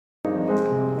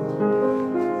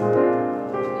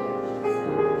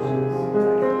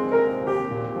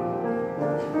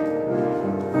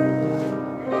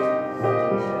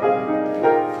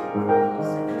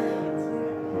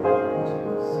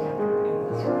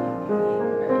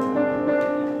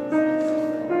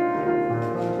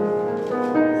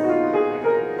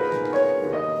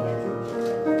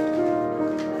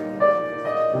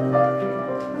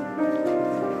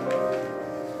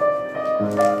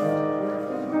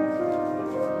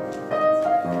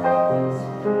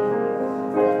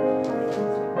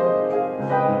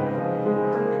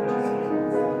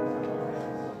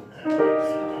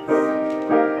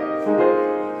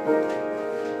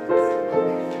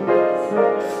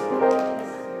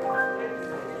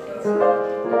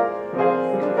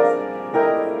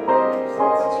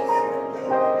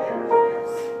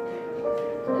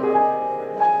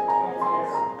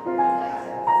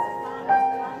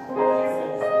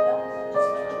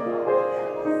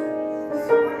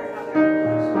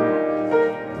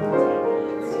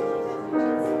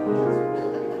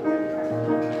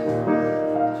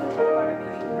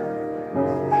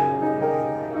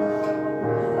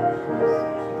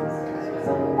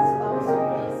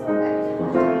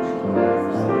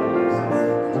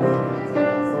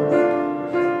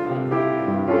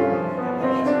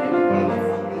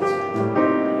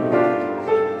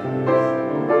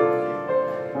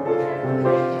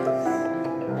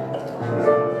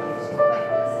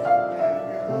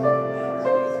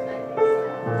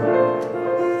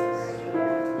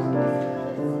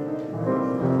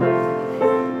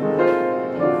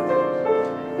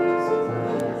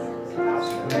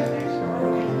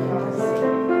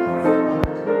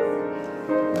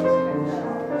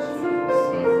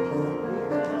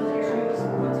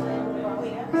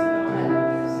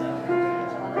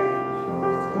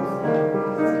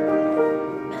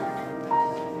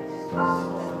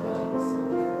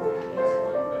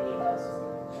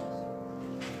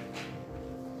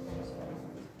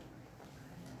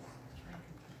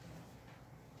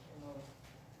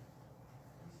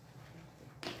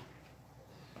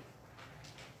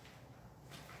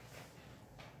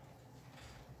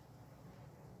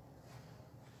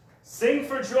Sing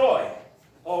for joy,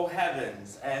 O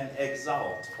heavens, and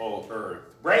exult, O earth.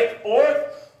 Break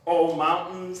forth, O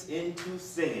mountains, into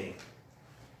singing.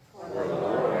 For the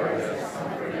Lord has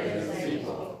comforted his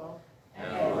people,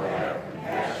 and will have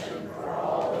compassion for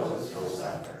all those who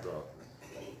suffer.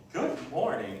 Good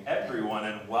morning, everyone,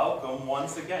 and welcome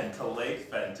once again to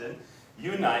Lake Fenton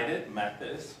United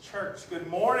Methodist Church. Good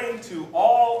morning to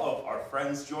all of our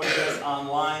friends joining us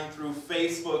online through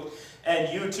Facebook and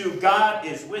YouTube. God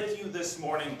is with you this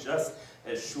morning just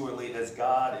as surely as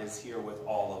God is here with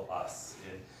all of us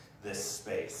in this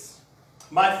space.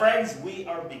 My friends, we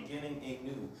are beginning a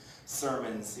new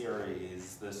sermon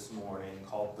series this morning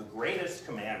called The Greatest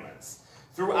Commandments.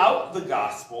 Throughout the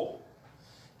gospel,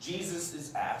 Jesus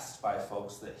is asked by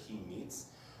folks that he meets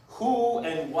who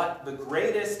and what the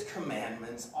greatest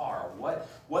commandments are,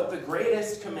 what the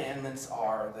greatest commandments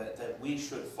are that we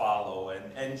should follow.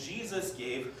 And Jesus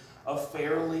gave a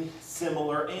fairly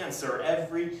similar answer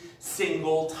every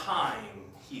single time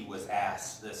he was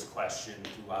asked this question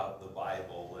throughout the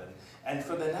Bible. And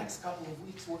for the next couple of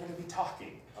weeks, we're going to be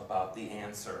talking about the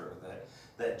answer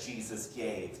that Jesus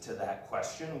gave to that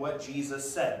question, what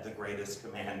Jesus said the greatest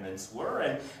commandments were,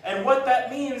 and what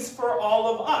that means for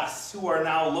all of us who are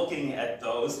now looking at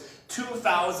those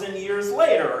 2,000 years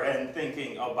later and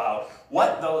thinking about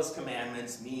what those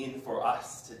commandments mean for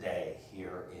us today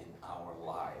here in our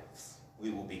lives.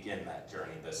 We will begin that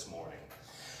journey this morning.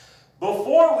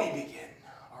 Before we begin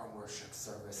our worship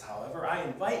service, however, I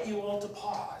invite you all to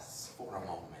pause for a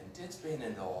moment. It's been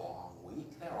a long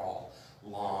week. They're all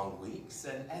long weeks,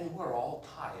 and we're all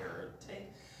tired.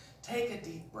 Take a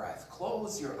deep breath.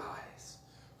 Close your eyes.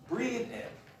 Breathe in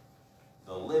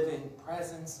the living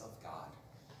presence of God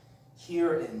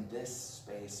here in this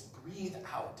space. Breathe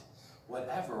out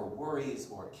whatever worries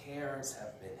or cares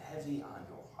have been heavy on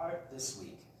your heart this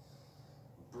week.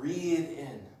 Breathe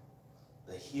in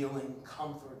the healing,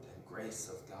 comfort, and grace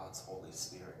of God's Holy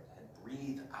Spirit, and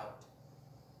breathe out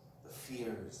the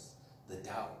fears, the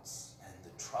doubts, and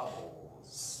the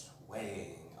troubles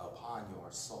weighing upon your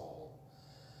soul.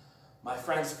 My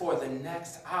friends, for the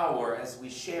next hour as we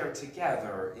share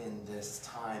together in this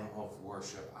time of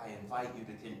worship, I invite you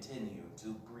to continue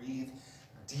to breathe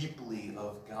deeply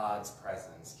of God's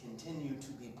presence. Continue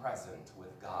to be present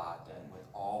with God and with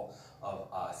all of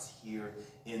us here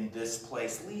in this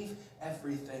place. Leave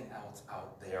everything else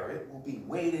out there. It will be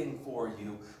waiting for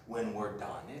you when we're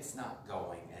done. It's not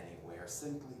going anywhere.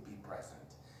 Simply be present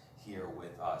here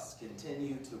with us.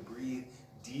 Continue to breathe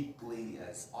deeply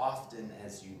as often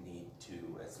as you need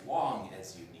to, as long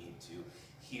as you need to,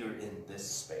 here in this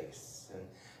space.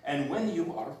 And when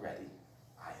you are ready,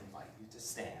 I invite you to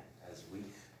stand as we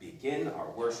begin our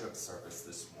worship service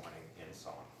this morning in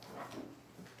song.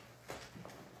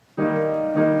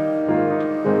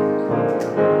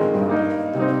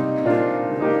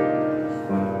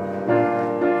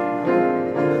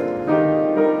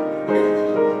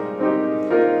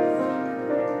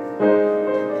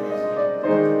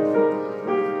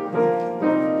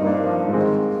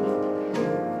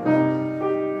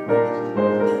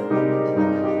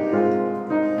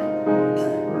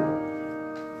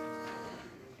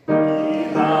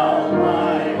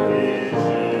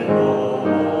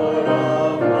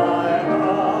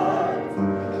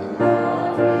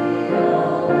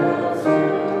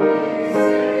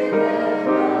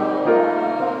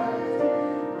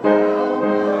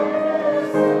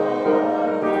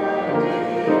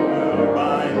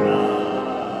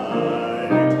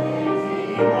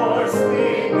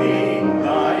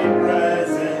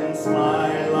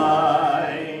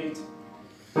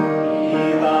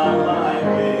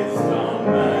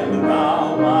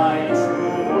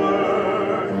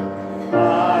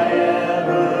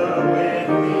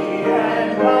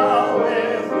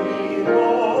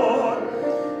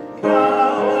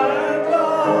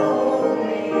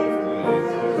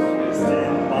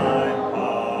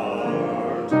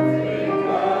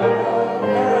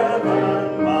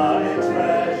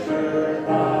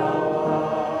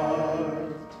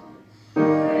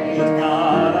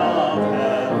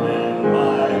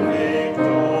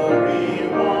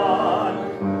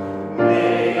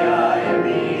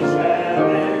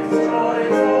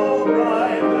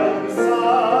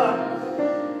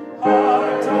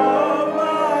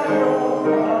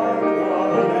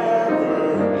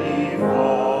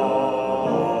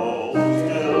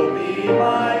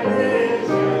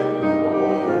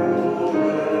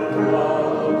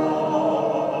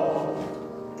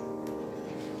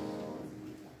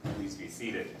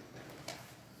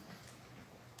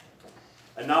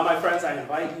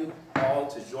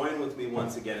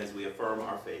 we affirm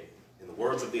our faith in the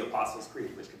words of the Apostles'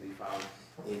 Creed, which can be found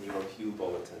in your pew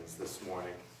bulletins this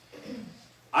morning.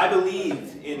 I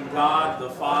believe in God the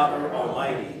Father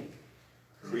Almighty,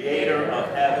 creator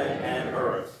of heaven and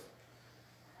earth.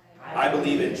 I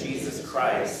believe in Jesus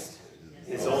Christ,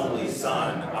 his only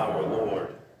Son, our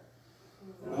Lord,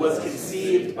 who was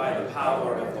conceived by the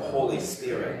power of the Holy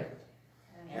Spirit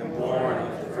and born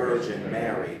of the Virgin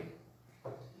Mary.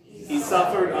 He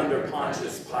suffered under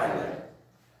Pontius Pilate,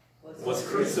 was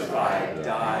crucified,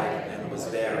 died, and was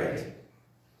buried.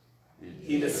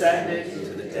 He descended into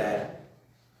the dead.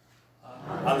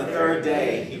 On the third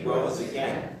day, he rose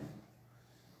again.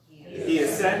 He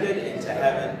ascended into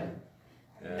heaven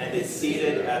and is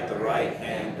seated at the right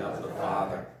hand of the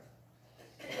Father.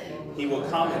 He will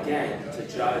come again to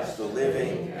judge the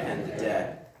living and the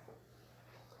dead.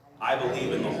 I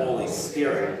believe in the Holy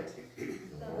Spirit,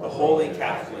 the Holy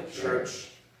Catholic Church,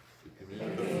 the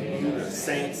communion of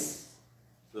saints,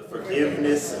 the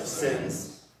forgiveness of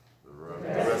sins, the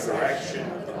resurrection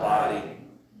of the body,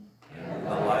 and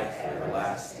the life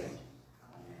everlasting.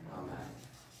 Amen.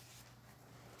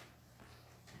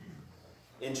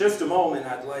 In just a moment,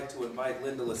 I'd like to invite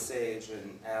Linda Lesage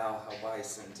and Al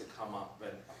Hawison to come up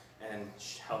and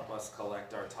help us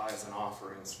collect our tithes and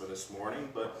offerings for this morning.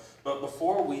 But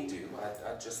before we do,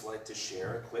 I'd just like to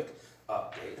share a quick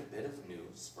update, a bit of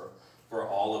news for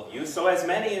all of you. So as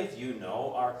many of you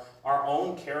know, our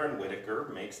own Karen Whitaker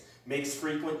makes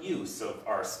frequent use of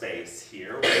our space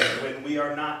here when we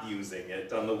are not using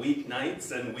it. On the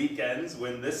weeknights and weekends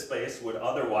when this space would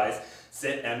otherwise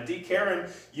sit empty, Karen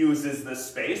uses this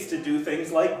space to do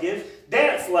things like give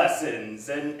dance lessons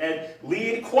and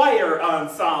lead choir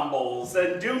ensembles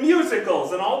and do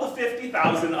musicals and all the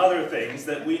 50,000 other things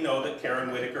that we know that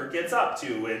Karen Whitaker gets up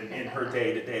to in her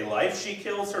day-to-day life. She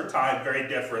kills her time very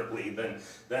differently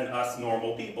than us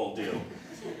normal people do.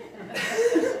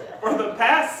 For the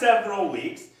past several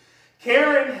weeks,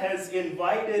 Karen has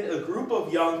invited a group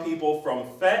of young people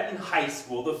from Fenton High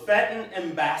School, the Fenton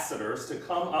ambassadors, to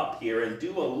come up here and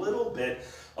do a little bit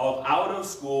of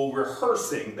out-of-school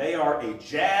rehearsing. They are a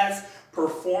jazz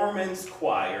performance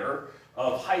choir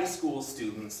of high school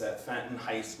students at Fenton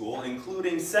High School,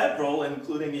 including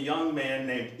a young man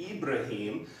named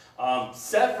Ibrahim,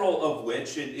 several of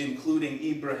which, including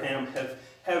Ibrahim,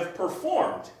 have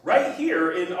performed right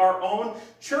here in our own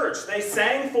church. They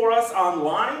sang for us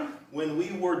online when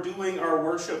we were doing our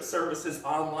worship services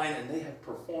online, and they have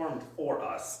performed for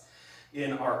us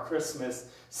in our Christmas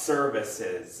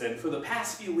services. And for the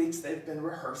past few weeks, they've been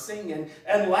rehearsing,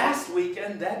 and last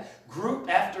weekend, that group,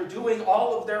 after doing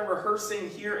all of their rehearsing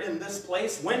here in this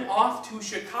place, went off to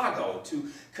Chicago to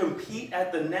compete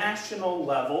at the national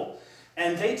level.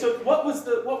 And they took, what was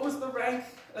the rank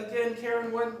again,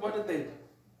 Karen? What did they?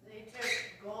 They took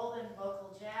gold in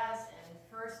vocal jazz and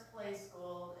first place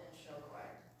gold in show choir.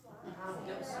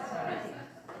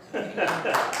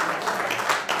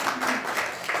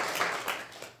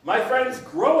 My friends,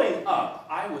 growing up,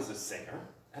 I was a singer,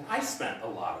 and I spent a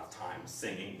lot of time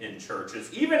singing in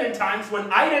churches, even in times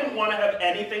when I didn't want to have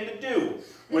anything to do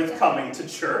with coming to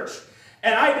church.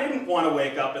 And I didn't want to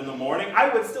wake up in the morning.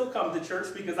 I would still come to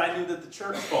church because I knew that the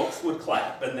church folks would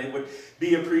clap and they would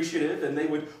be appreciative and they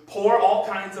would pour all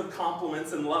kinds of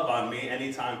compliments and love on me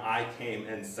anytime I came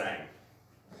and sang.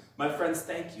 My friends,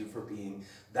 thank you for being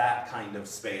that kind of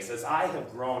space. As I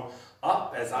have grown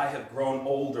up, as I have grown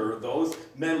older, those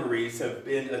memories have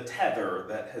been a tether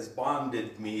that has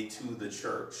bonded me to the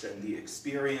church and the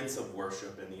experience of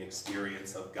worship and the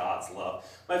experience of God's love.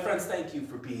 My friends, thank you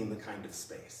for being the kind of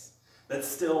space that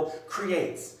still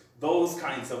creates those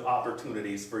kinds of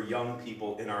opportunities for young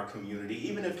people in our community,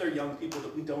 even if they're young people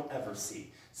that we don't ever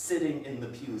see, sitting in the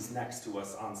pews next to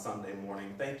us on Sunday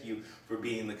morning. Thank you for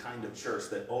being the kind of church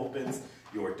that opens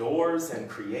your doors and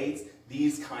creates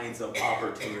these kinds of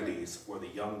opportunities for the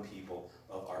young people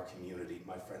of our community.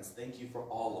 My friends, thank you for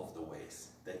all of the ways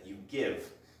that you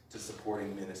give to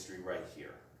supporting ministry right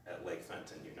here at Lake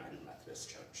Fenton United Methodist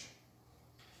Church.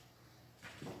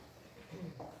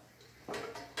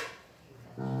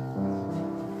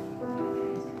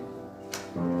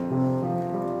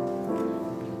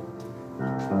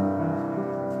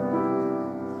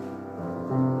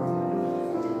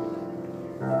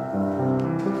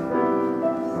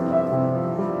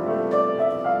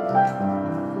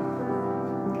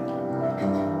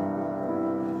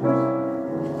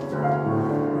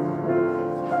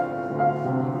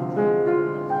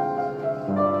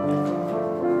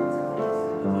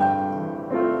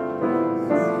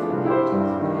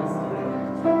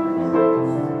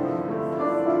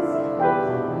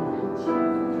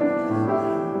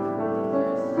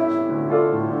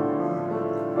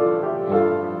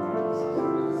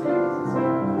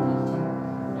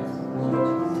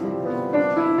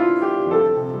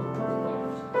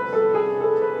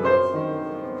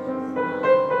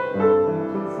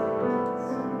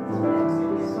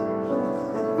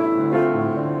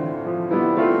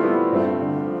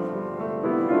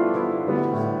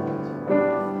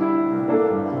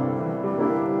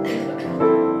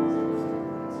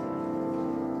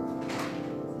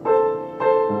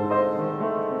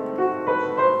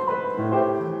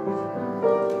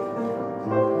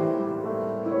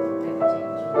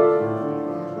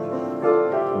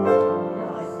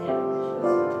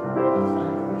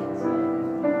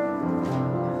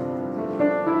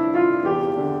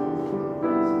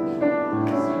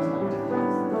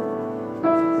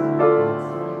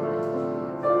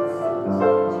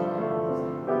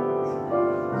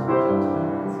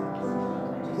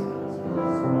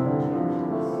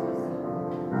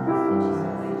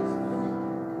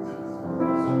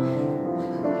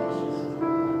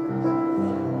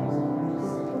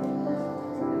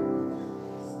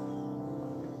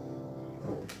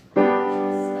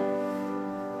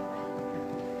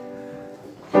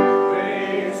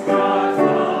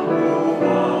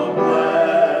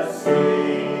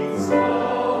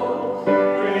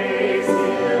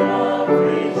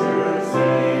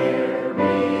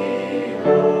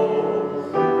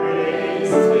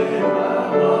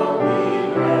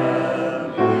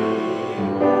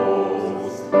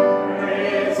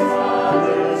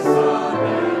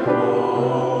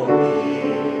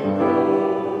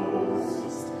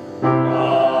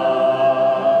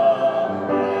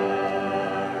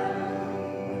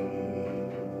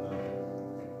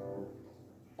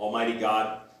 Almighty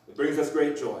God, it brings us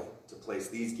great joy to place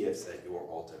these gifts at your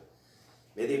altar.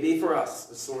 May they be for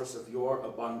us a source of your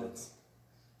abundance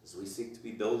as we seek to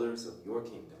be builders of your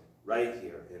kingdom right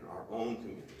here in our own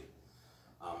community.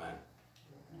 Amen.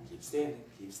 Keep standing,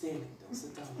 don't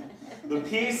sit down. The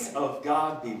peace of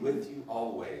God be with you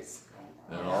always.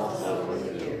 And also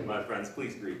with you. My friends,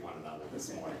 please greet one another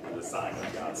this morning with a sign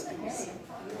of God's peace.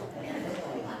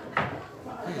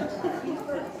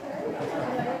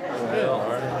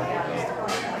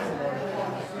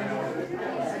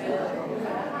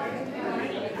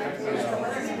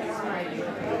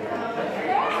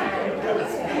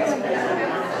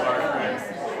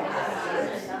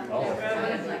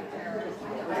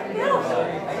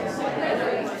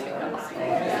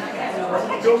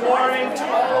 Good morning to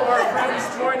all of our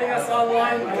friends joining us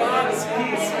online. God's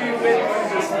peace be with you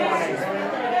this morning.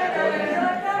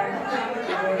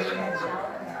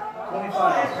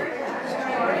 25.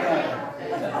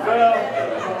 Well,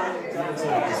 God's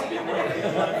peace be with you,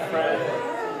 my friend.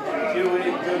 Huey,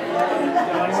 good morning.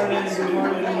 God's peace be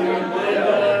with you.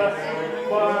 Linda,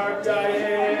 Mark,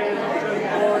 Diane, good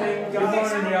morning. God's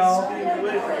peace be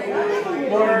with you. Good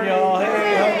morning, y'all.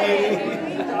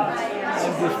 Hey,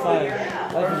 I'm just fine.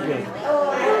 Life is good.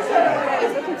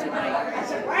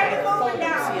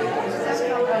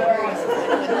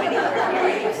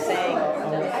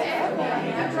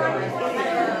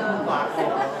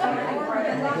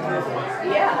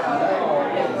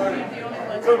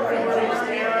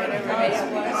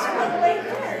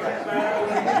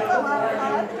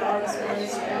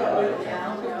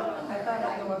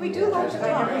 We do like to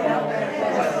talk.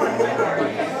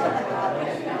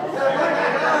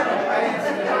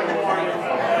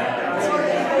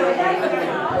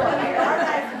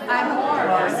 I'm more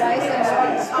nice and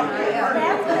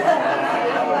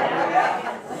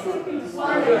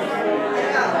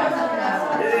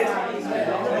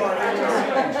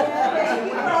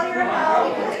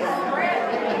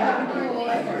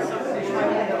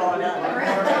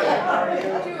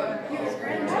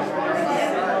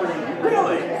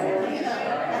Really?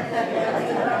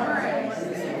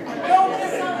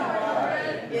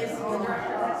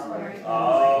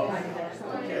 Oh.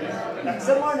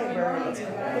 Good morning, Bert.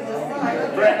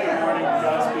 Brett, good morning.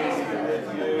 God's peace be with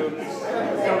you.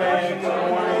 Joanne, good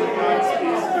morning. God's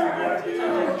peace be with you.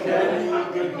 Kenny,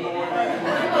 good morning.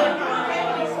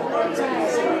 God's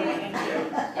peace be with you.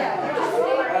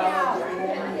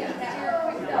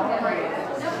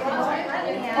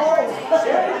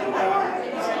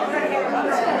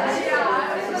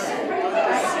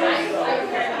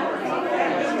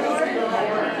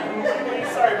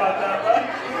 Sorry about that, bud.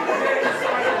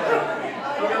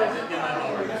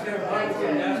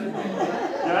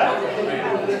 Yeah?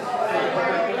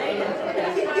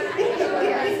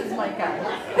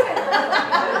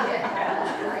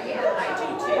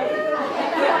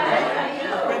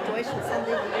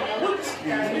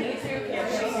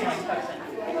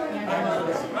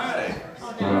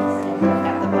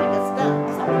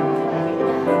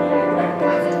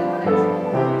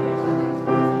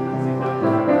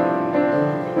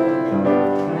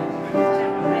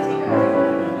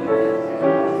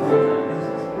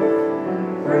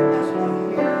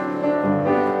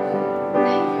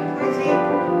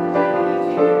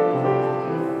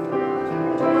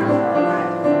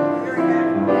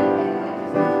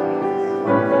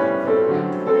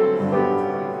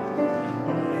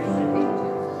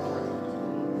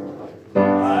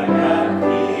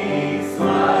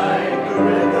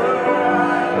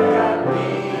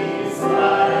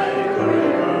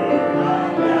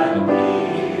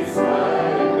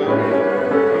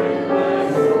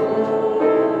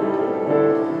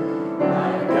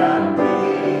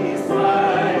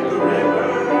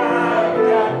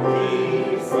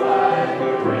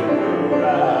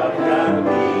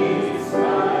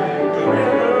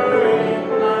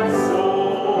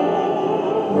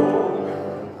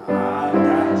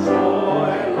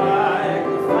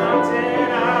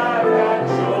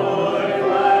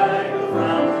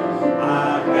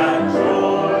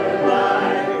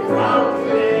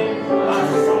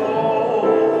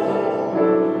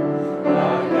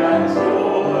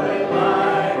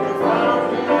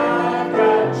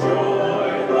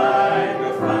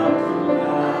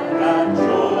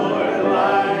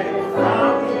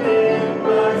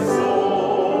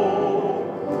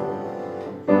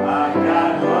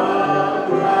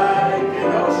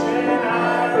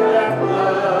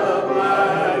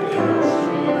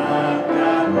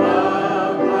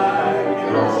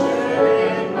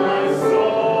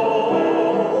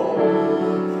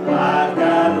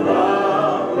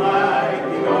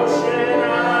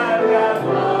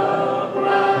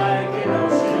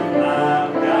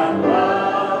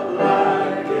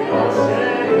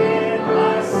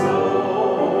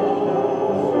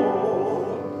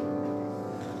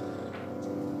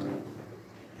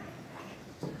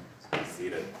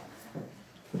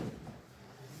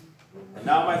 And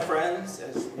now, my friends,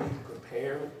 as we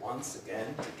prepare once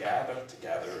again to gather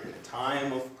together in a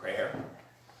time of prayer,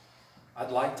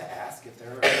 I'd like to ask if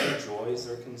there are any joys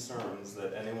or concerns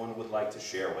that anyone would like to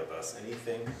share with us,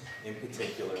 anything in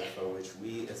particular for which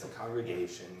we as a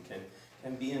congregation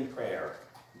can be in prayer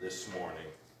this morning.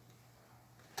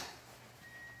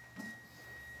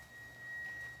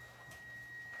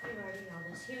 You already know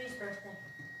this. Huey's birthday.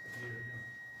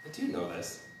 I do know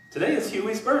this. Today is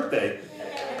Huey's birthday.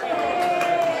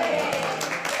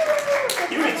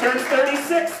 Huey turns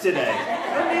 36 today.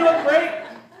 Doesn't he look great?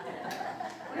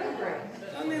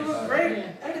 Doesn't he look great?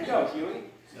 Way to go, Huey.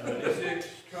 76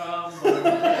 trombone.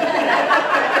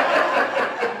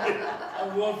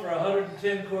 I'm going for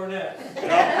 110 cornets. There you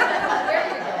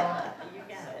go. You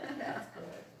got it. That's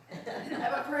good. I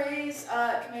have a praise.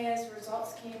 Commander's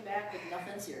results came back with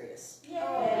nothing serious.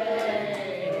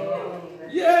 Yay!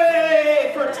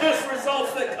 Yay for test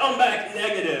results that come back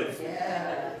negative.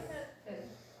 Yes.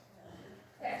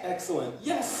 Excellent.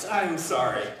 Yes, I'm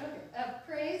sorry.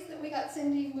 Praise that we got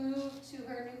Cindy moved to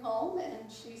her new home, and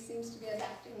she seems to be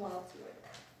adapting well to it.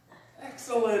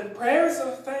 Excellent. Prayers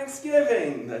of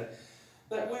thanksgiving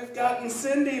that we've gotten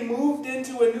Cindy moved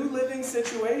into a new living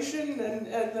situation and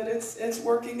that it's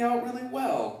working out really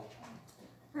well.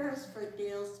 Prayers for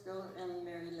Dale, Spiller, and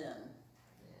Mary Lynn.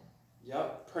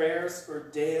 Yep, prayers for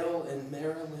Dale and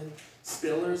Marilyn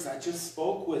Spillers. I just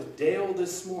spoke with Dale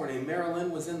this morning.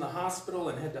 Marilyn was in the hospital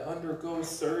and had to undergo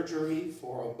surgery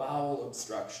for a bowel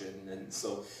obstruction. And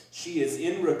so she is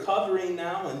in recovery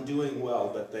now and doing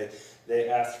well, but they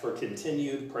asked for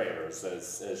continued prayers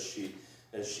as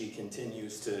she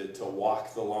continues to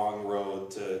walk the long road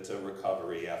to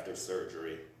recovery after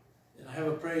surgery. And I have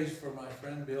a praise for my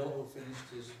friend Bill, who finished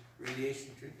his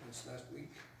radiation treatments last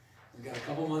week and got a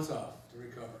couple months off to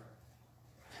recover.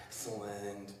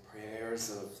 Excellent. Prayers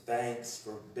of thanks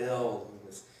for Bill, who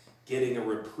was getting a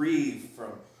reprieve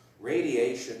from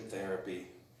radiation therapy.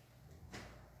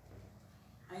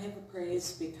 I have a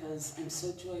praise because I'm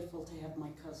so joyful to have my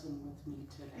cousin with me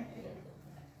today.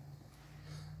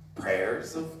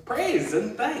 Prayers of praise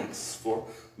and thanks for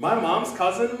my mom's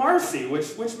cousin Marcy,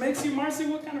 which makes you, Marcy,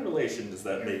 what kind of relation does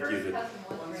that make you?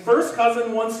 First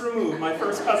cousin once removed, my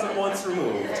first cousin once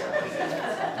removed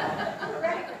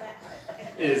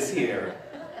is here.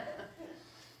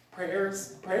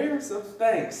 Prayers of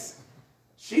thanks.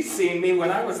 She's seen me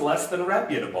when I was less than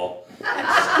reputable.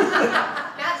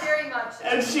 Not very much.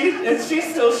 And she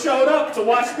still showed up to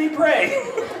watch me pray.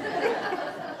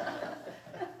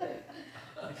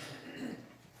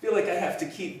 I feel like I have to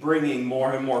keep bringing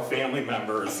more and more family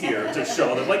members here to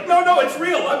show them, like, no, it's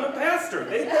real, I'm a pastor.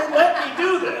 They let me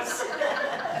do this.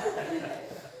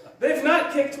 They've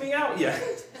not kicked me out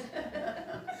yet.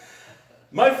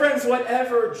 My friends,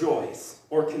 whatever joys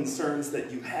or concerns that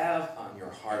you have on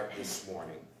your heart this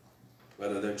morning,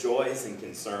 whether they're joys and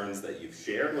concerns that you've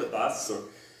shared with us,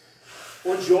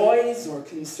 or joys or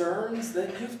concerns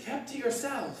that you've kept to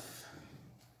yourself,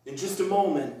 in just a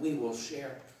moment we will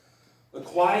share a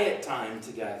quiet time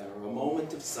together, a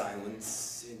moment of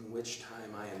silence, in which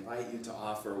time I invite you to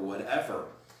offer whatever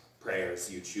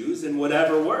prayers you choose and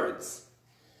whatever words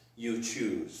you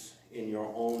choose in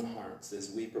your own hearts as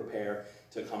we prepare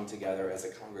to come together as a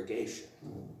congregation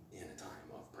in a time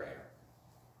of prayer.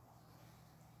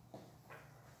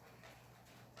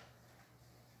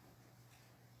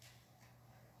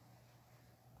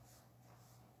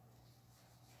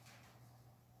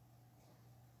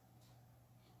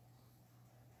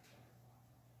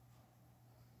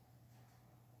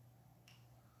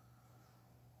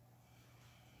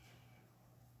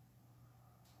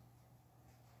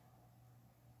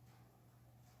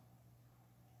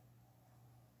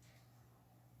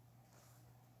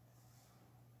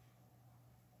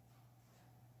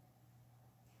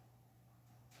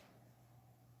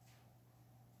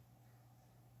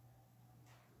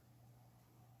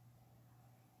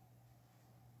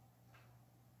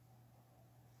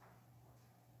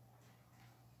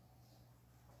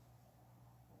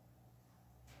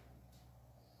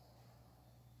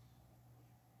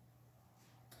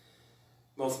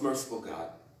 Most merciful God,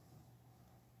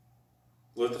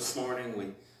 Lord, this morning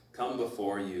we come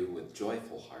before you with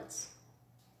joyful hearts,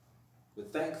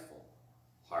 with thankful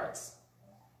hearts.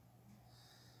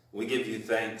 We give you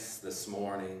thanks this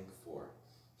morning for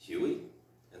Huey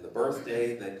and the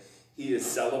birthday that he is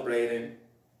celebrating.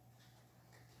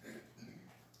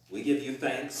 We give you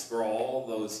thanks for all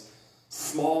those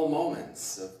small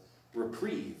moments of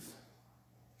reprieve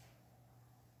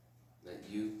that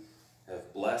you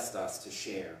have blessed us to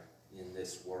share in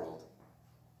this world.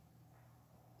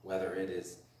 Whether it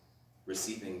is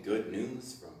receiving good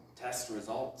news from test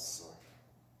results, or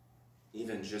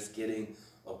even just getting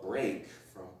a break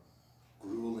from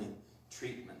grueling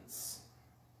treatments.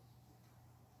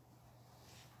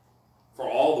 For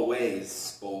all the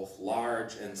ways, both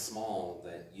large and small,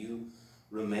 that you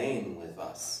remain with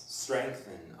us,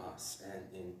 strengthen us, and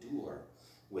endure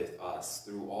with us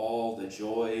through all the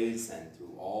joys and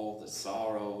through all the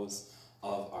sorrows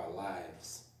of our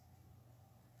lives.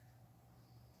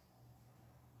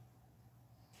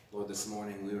 Lord, this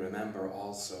morning we remember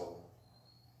also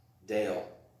Dale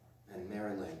and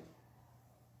Marilyn,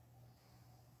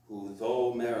 who,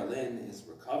 though Marilyn is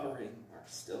recovering, are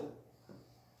still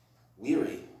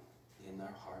weary in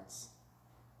their hearts.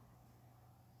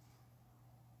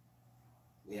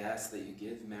 We ask that you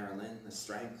give Marilyn the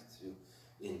strength to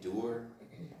endure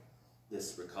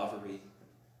this recovery,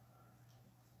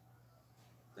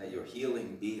 that your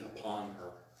healing be upon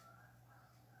her,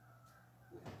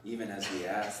 even as we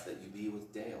ask that you be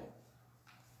with Dale.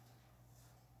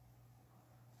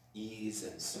 Ease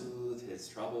and soothe his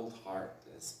troubled heart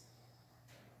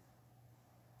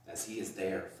as he is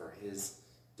there for his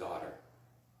daughter.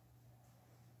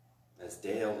 As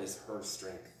Dale is her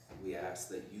strength, we ask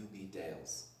that you be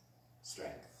Dale's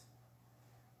strength.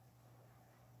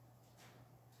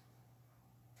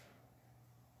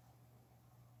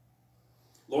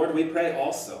 Lord, we pray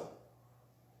also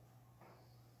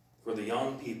for the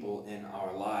young people in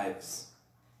our lives.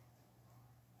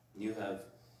 You have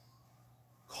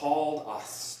called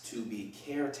us to be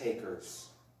caretakers.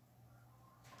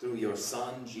 Through your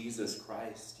Son, Jesus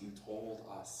Christ, you told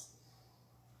us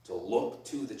to look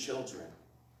to the children,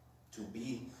 to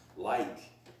be like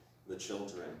the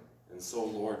children. And so,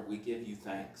 Lord, we give you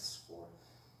thanks for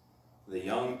the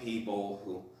young people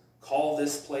who call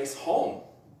this place home,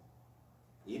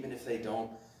 even if they don't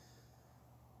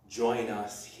join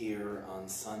us here on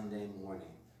Sunday morning.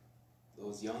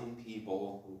 Those young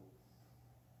people who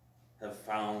have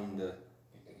found a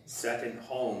second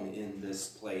home in this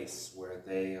place where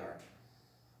they are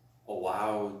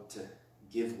allowed to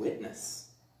give witness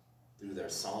through their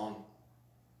song,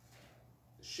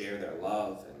 to share their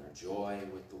love and their joy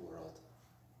with the world.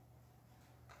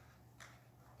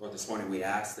 Lord, this morning we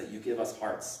ask that you give us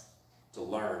hearts to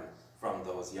learn from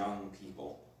those young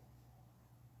people.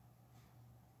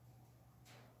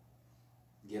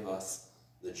 Give us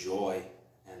the joy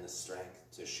and the strength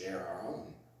to share our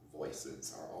own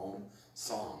voices, our own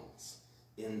songs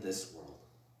in this world.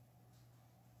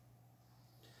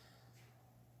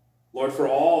 Lord, for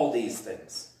all these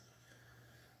things,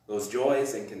 those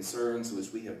joys and concerns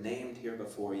which we have named here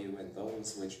before you, and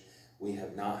those which we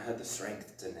have not had the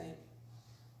strength to name,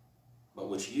 but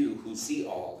which you, who see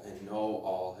all and know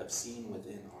all, have seen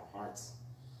within our hearts.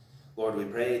 Lord, we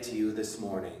pray to you this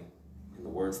morning in the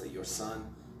words that your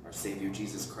Son, our Savior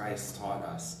Jesus Christ, taught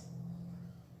us.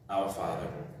 Our Father,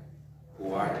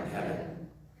 who art in heaven,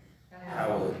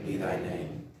 hallowed be thy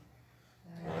name.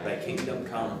 Thy kingdom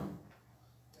come,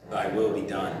 thy will be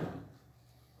done,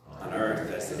 on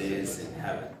earth as it is in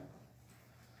heaven.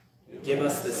 Give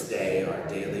us this day our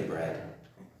daily bread,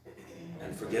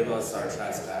 and forgive us our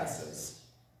trespasses,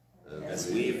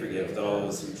 as we forgive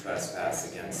those who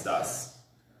trespass against us.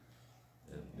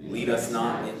 Lead us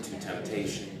not into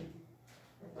temptation,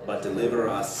 but deliver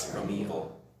us from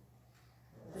evil.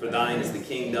 For thine is the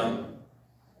kingdom,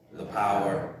 the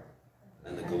power,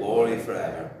 and the glory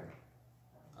forever.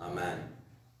 Amen.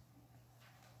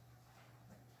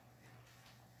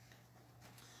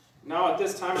 Now at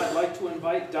this time I'd like to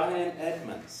invite Diane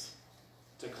Edmonds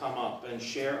to come up and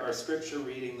share our scripture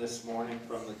reading this morning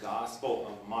from the Gospel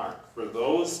of Mark. For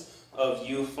those of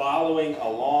you following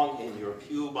along in your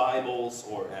pew Bibles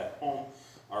or at home,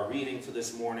 our reading for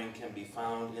this morning can be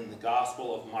found in the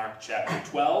Gospel of Mark chapter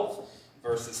 12,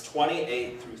 verses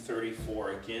 28 through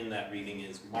 34. Again, that reading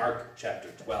is Mark chapter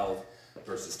 12,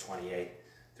 verses 28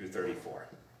 through 34.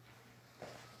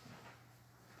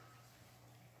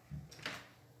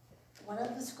 One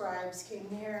of the scribes came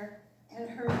near and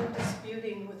heard them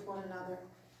disputing with one another,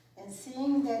 and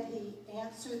seeing that he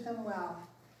answered them well,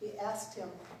 he asked him,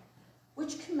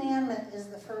 "Which commandment is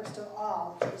the first of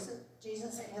all?"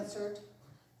 Jesus answered,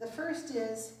 "The first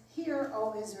is, Hear,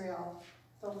 O Israel,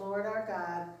 the Lord our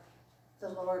God, the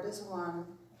Lord is one,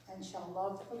 and shall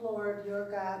love the Lord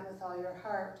your God with all your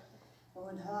heart, and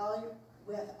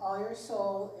with all your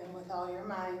soul, and with all your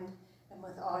mind, and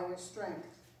with all your strength.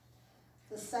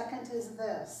 The second is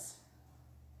this,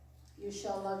 you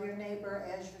shall love your neighbor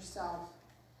as yourself.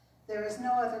 There is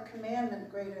no other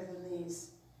commandment greater than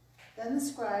these." Then the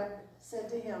scribe said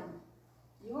to him,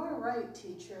 "You are right,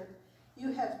 teacher.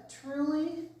 You have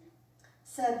truly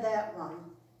said that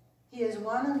one. He is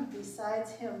one, and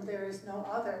besides him there is no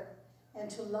other. and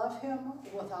to love him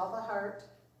with all the heart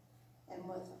and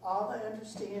with all the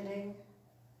understanding,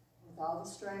 with all the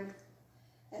strength,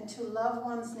 and to love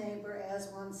one's neighbor as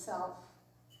oneself.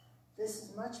 This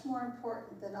is much more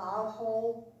important than all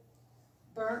whole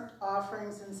burnt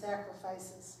offerings and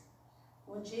sacrifices.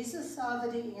 When Jesus saw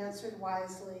that he answered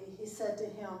wisely, he said to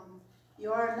him,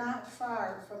 "You are not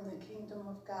far from the kingdom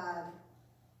of God."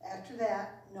 After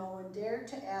that, no one dared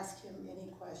to ask him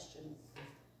any question.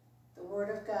 The word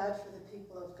of God for the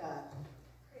people of God.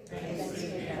 Thanks be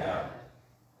to God.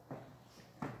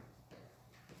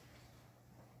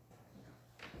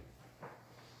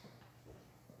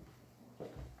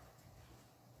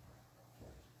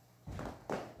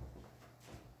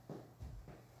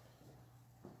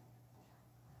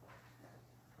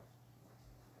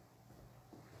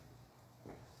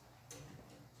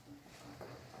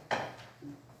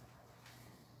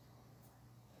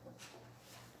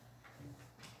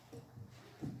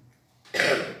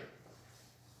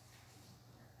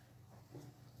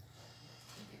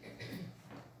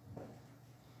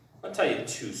 I'll tell you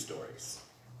two stories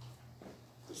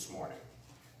this morning.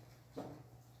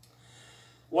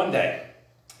 One day,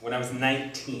 when I was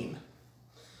 19,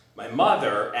 my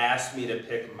mother asked me to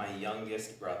pick my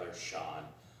youngest brother, Sean,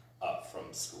 up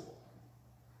from school.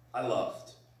 I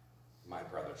loved my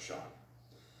brother, Sean.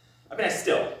 I mean, I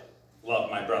still love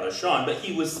my brother, Sean, but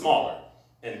he was smaller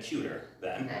and cuter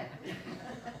then.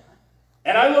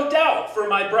 And I looked out for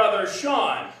my brother,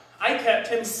 Sean. I kept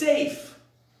him safe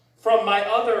from my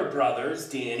other brothers,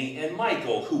 Danny and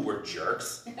Michael, who were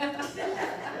jerks.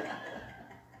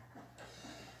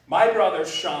 My brother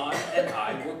Sean and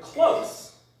I were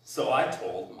close, so I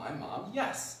told my mom,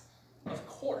 yes, of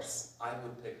course, I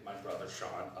would pick my brother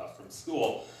Sean up from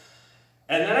school.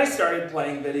 And then I started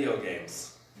playing video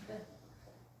games.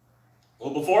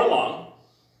 Well, before long,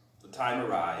 the time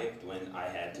arrived when I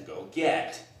had to go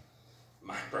get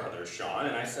my brother Sean,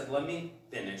 and I said, let me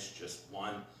finish just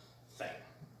one thing.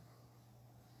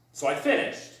 So I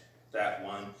finished that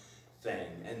one thing,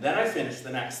 and then I finished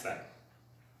the next thing,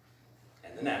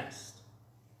 and the next,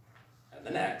 and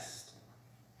the next,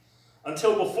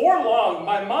 until before long,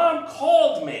 my mom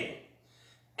called me,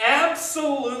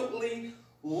 absolutely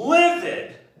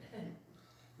livid,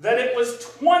 that it was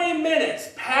 20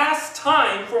 minutes past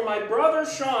time for my brother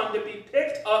Sean to be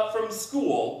picked up from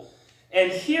school,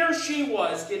 and here she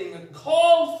was getting a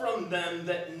call from them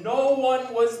that no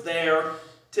one was there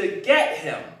to get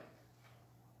him.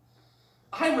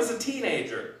 I was a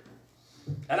teenager,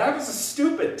 and I was a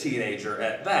stupid teenager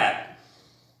at that.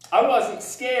 I wasn't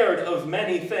scared of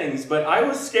many things, but I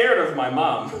was scared of my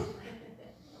mom.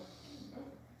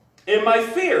 In my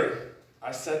fear,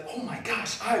 I said, oh my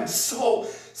gosh, I'm so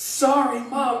sorry,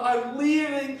 Mom. I'm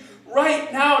leaving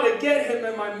right now to get him.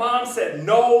 And my mom said,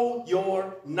 no,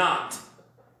 you're not.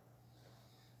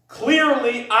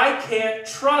 Clearly, I can't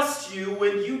trust you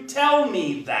when you tell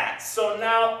me that. So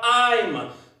now I'm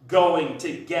going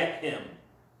to get him.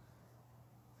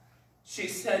 She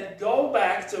said, go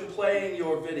back to playing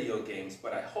your video games,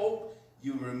 but I hope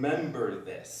you remember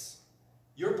this.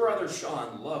 Your brother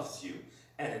Sean loves you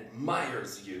and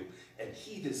admires you, and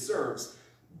he deserves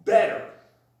better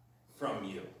from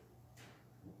you.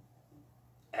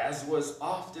 As was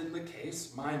often the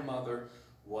case, my mother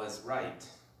was right.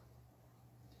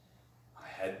 I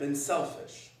had been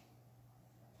selfish,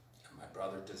 and my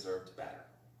brother deserved better.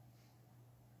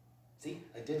 See,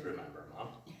 I did remember, Mom.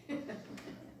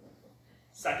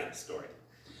 Second story.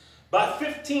 About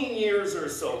 15 years or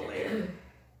so later,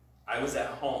 I was at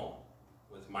home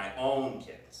with my own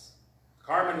kids.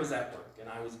 Carmen was at work, and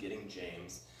I was getting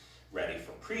James ready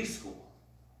for preschool.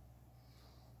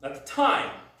 At the time,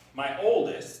 my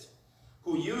oldest,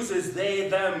 who uses they,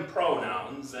 them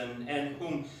pronouns, and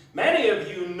whom many of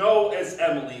you know as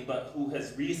Emily, but who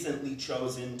has recently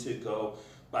chosen to go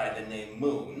by the name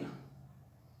Moon.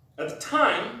 At the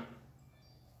time,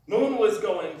 Moon was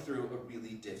going through a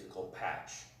really difficult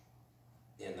patch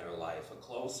in their life. A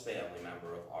close family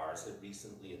member of ours had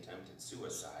recently attempted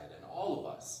suicide, and all of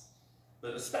us,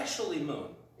 but especially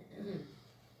Moon,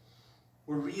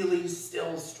 were really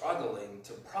still struggling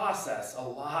to process a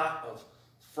lot of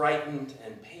frightened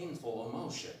and painful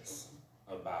emotions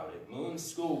about it. Moon's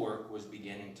schoolwork was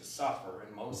beginning to suffer,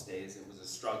 and most days it was a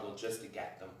struggle just to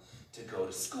get them to go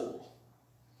to school,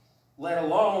 let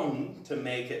alone to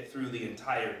make it through the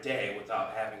entire day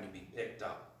without having to be picked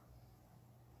up.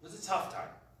 It was a tough time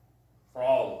for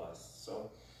all of us.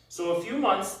 So a few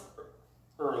months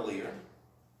earlier,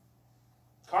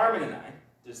 Carmen and I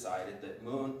decided that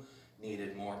Moon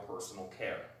needed more personal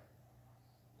care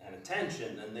and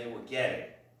attention than they were getting.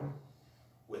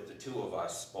 with the two of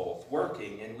us both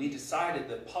working, and we decided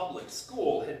that public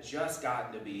school had just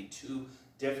gotten to be too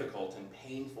difficult and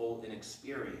painful an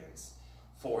experience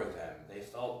for them. They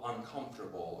felt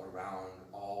uncomfortable around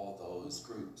all those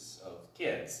groups of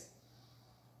kids.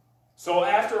 So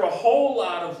after a whole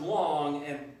lot of long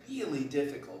and really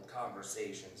difficult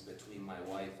conversations between my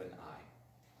wife and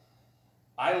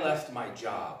I left my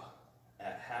job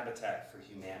at Habitat for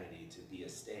Humanity to be a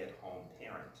stay-at-home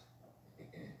parent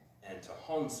and to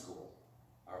homeschool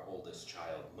our oldest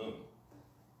child, Moon.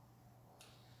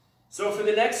 So for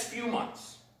the next few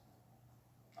months,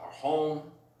 our home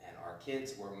and our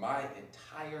kids were my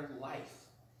entire life.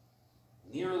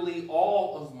 Nearly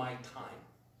all of my time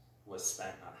was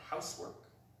spent on housework,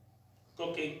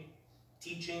 cooking,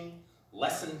 teaching,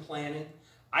 lesson planning.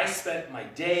 I spent my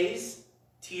days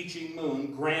teaching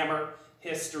Moon grammar,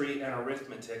 history, and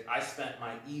arithmetic. I spent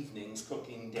my evenings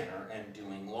cooking dinner and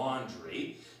doing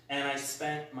laundry. And I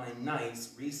spent my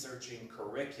nights researching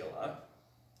curricula,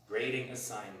 grading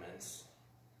assignments,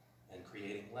 and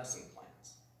creating lesson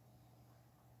plans.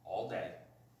 All day,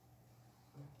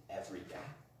 every day,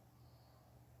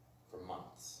 for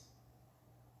months.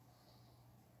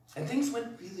 And things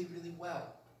went really, really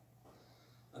well,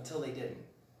 until they didn't.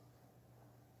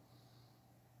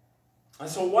 And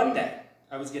so one day,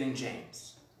 I was getting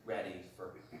James ready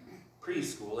for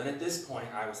preschool, and at this point,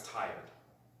 I was tired.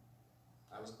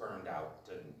 I was burned out,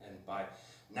 and by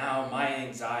now, my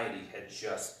anxiety had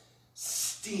just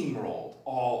steamrolled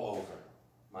all over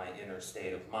my inner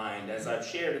state of mind. As I've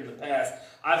shared in the past,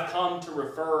 I've come to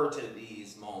refer to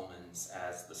these moments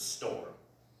as the storm,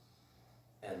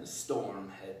 and the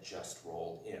storm had just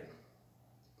rolled in.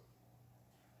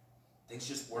 Things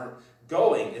just weren't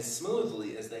going as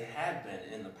smoothly as they had been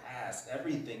in the past.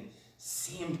 Everything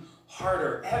seemed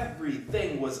harder.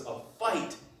 Everything was a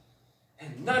fight.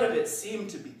 And none of it seemed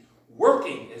to be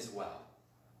working as well.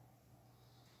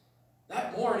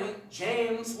 That morning,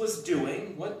 James was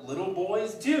doing what little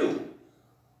boys do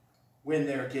when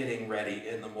they're getting ready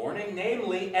in the morning,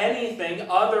 namely anything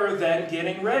other than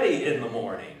getting ready in the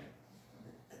morning.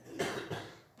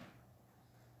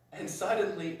 And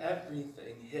suddenly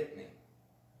everything hit me.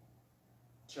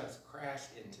 Just crashed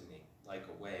into me like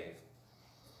a wave.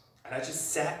 And I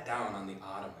just sat down on the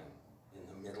ottoman in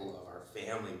the middle of our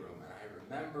family room, and I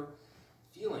remember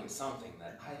feeling something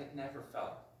that I had never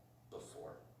felt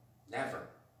before. Never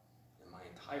in my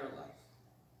entire life.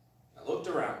 I looked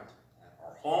around at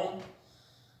our home.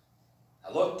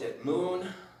 I looked at Moon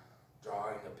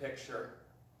drawing a picture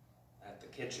at the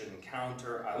kitchen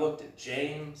counter. I looked at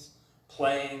James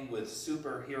playing with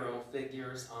superhero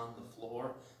figures on the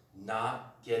floor,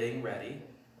 not getting ready.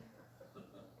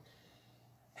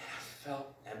 And I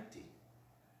felt empty,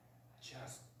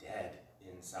 just dead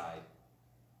inside.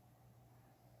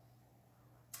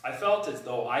 I felt as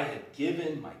though I had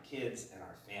given my kids and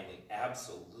our family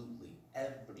absolutely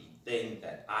everything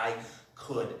that I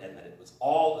could, and that it was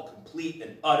all a complete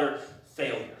and utter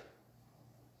failure.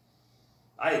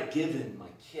 I had given my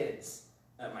kids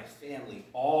and my family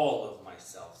all of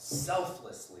myself,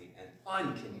 selflessly and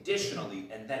unconditionally,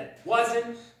 and that it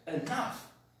wasn't enough.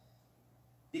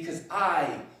 Because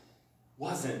I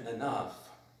wasn't enough.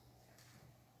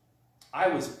 I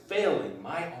was failing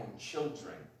my own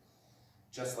children,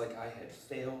 just like I had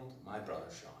failed my brother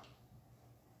Sean.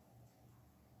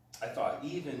 I thought,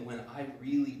 even when I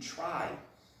really try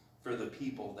for the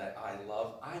people that I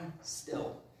love, I'm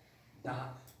still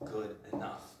not good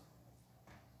enough.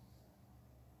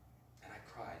 And I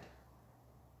cried.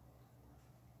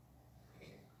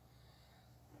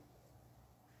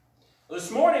 This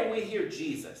morning we hear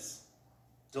Jesus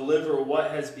deliver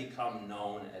what has become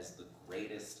known as the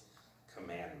greatest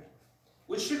commandment,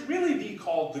 which should really be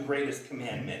called the greatest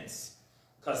commandments,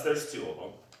 because there's two of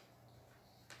them,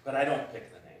 but I don't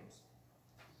pick the names.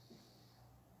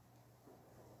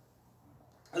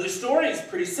 The story is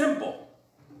pretty simple.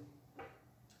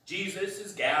 Jesus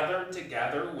is gathered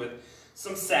together with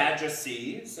some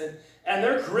Sadducees, and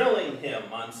they're grilling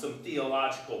him on some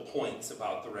theological points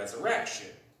about the resurrection.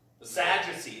 The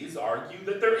Sadducees argue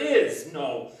that there is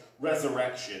no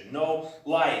resurrection, no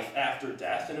life after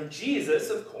death, and Jesus,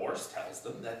 of course, tells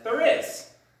them that there is.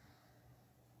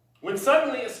 When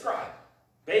suddenly a scribe,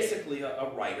 basically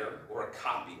a writer or a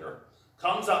copier,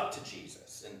 comes up to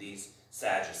Jesus and these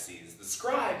Sadducees, the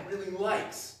scribe really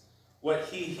likes what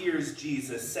he hears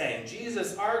Jesus saying.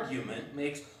 Jesus' argument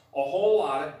makes a whole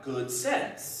lot of good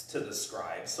sense to the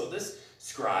scribe. So this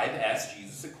scribe asks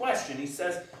Jesus a question. He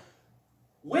says,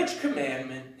 which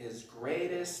commandment is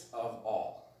greatest of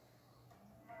all?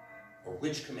 Or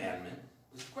which commandment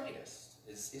is greatest,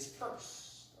 is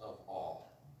first of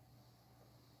all?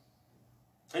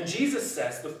 And Jesus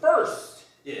says the first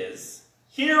is,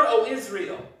 "Hear, O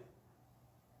Israel,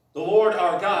 the Lord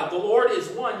our God, the Lord is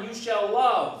one. You shall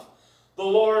love the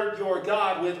Lord your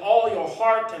God with all your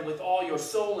heart and with all your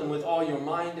soul and with all your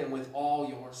mind and with all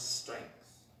your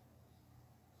strength."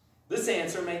 This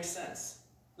answer makes sense.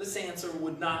 This answer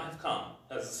would not have come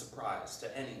as a surprise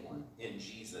to anyone in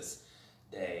Jesus'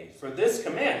 day. For this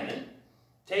commandment,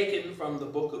 taken from the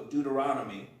book of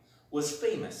Deuteronomy, was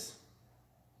famous.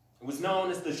 It was known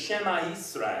as the Shema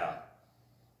Yisrael,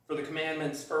 for the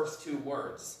commandment's first two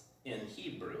words in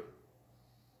Hebrew.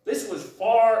 This was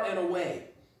far and away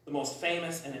the most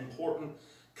famous and important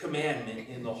commandment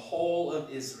in the whole of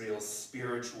Israel's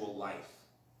spiritual life.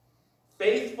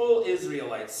 Faithful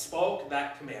Israelites spoke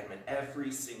that commandment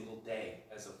every single day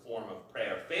as a form of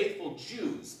prayer. Faithful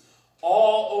Jews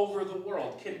all over the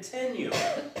world continue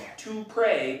to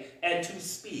pray and to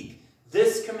speak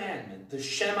this commandment, the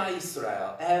Shema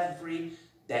Yisrael, every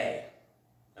day.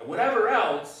 And whatever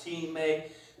else he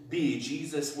may be,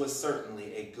 Jesus was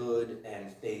certainly a good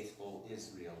and faithful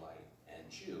Israelite and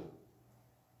Jew.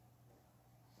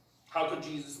 How could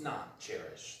Jesus not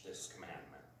cherish this commandment?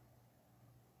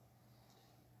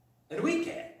 And we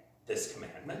get this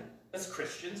commandment. As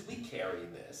Christians, we carry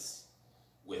this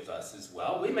with us as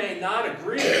well. We may not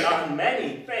agree on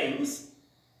many things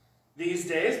these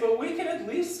days, but we can at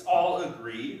least all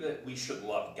agree that we should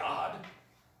love God.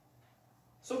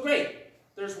 So great,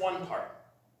 there's one part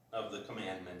of the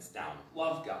commandments down.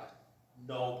 Love God.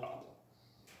 No problem.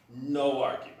 No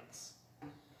arguments.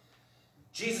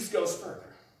 Jesus goes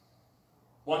further.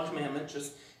 One commandment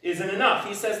just isn't enough.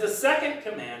 He says the second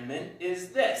commandment is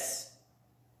this: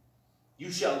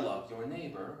 you shall love your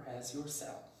neighbor as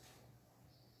yourself.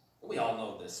 We all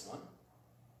know this one.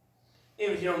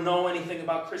 Even if you don't know anything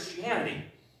about Christianity,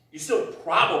 you still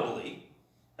probably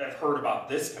have heard about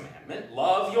this commandment.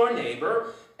 Love your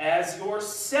neighbor as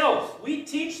yourself. We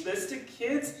teach this to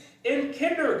kids in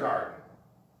kindergarten.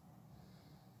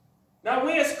 Now,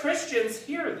 we as Christians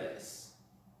hear this,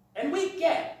 and we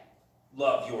get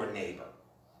love your neighbor.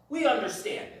 We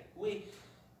understand it. We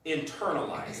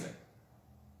internalize it.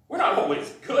 We're not always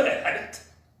good at it.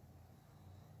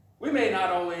 We may not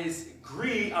always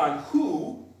agree on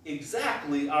who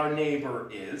exactly our neighbor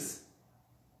is,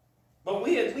 but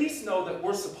we at least know that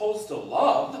we're supposed to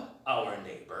love our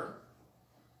neighbor.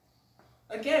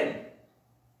 Again,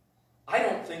 I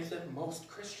don't think that most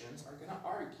Christians are going to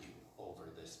argue over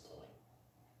this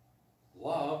point.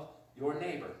 Love your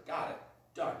neighbor. Got it.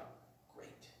 Done. Great.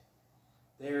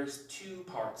 There's two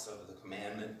parts of the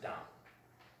commandment down.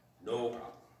 No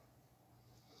problem.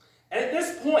 And at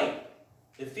this point,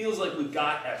 it feels like we've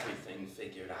got everything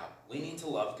figured out. We need to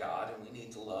love God and we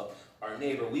need to love our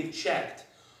neighbor. We've checked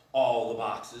all the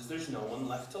boxes. There's no one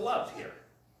left to love here.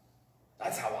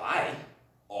 That's how I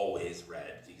always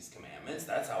read these commandments.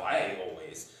 That's how I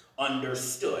always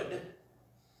understood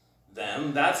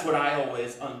them. That's what I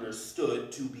always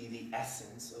understood to be the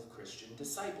essence of Christian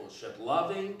discipleship.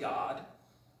 Loving God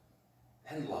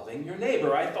and loving your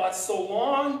neighbor. I thought so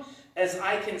long as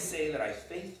I can say that I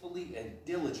faithfully and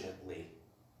diligently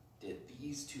did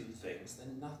these two things,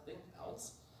 then nothing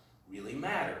else really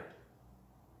mattered.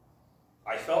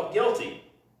 I felt guilty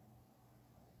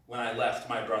when I left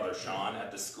my brother Sean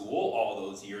at the school all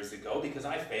those years ago because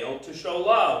I failed to show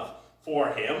love for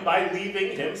him by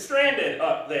leaving him stranded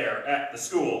up there at the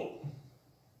school.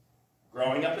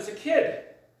 Growing up as a kid,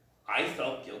 I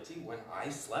felt guilty when I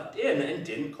slept in and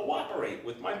didn't cooperate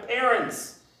with my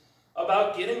parents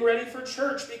about getting ready for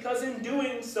church because in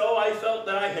doing so I felt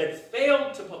that I had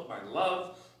failed to put my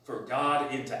love for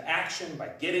God into action by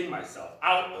getting myself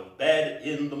out of bed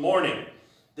in the morning.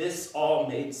 This all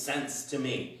made sense to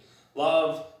me.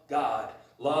 Love God,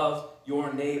 love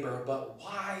your neighbor, but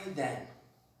why then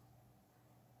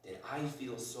did I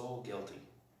feel so guilty?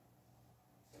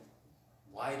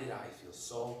 Why did I feel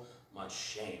so much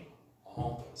shame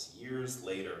all those years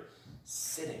later,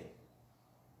 sitting,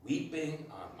 weeping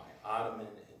on my ottoman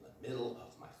in the middle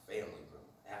of my family room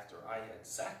after I had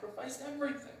sacrificed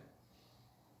everything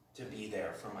to be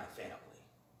there for my family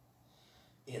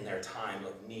in their time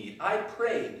of need? I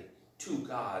prayed to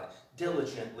God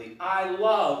diligently. I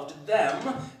loved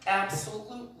them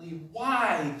absolutely.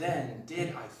 Why then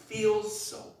did I feel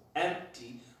so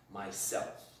empty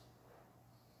myself?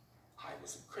 I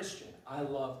was a Christian. I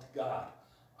loved God.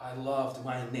 I loved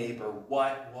my neighbor.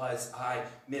 What was I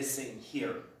missing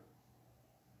here?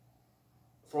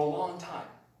 For a long time,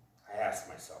 I asked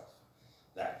myself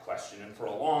that question, and for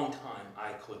a long time,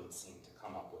 I couldn't seem to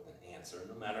come up with an answer,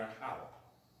 no matter how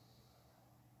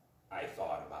I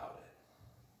thought about it.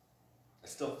 I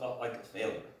still felt like a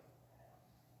failure.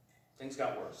 things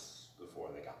got worse before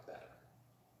they got better.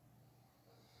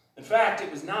 In fact,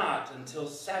 it was not until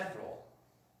several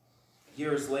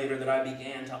years later that I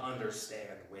began to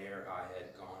understand where I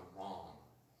had gone wrong.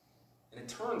 And it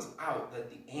turns out that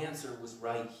the answer was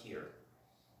right here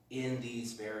in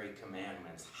these very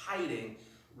commandments, hiding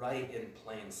right in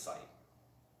plain sight.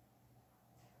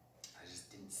 I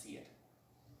just didn't see it.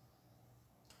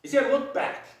 You see, I look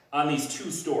back on these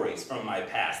two stories from my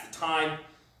past, the time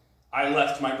I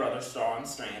left my brother Sean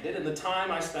stranded, and the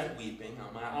time I spent weeping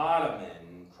on my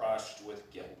ottoman, crushed with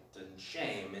guilt and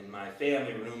shame in my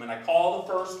family room, and I call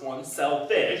the first one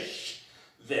selfish,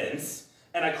 Vince,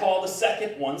 and I call the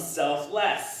second one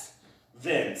selfless,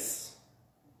 Vince.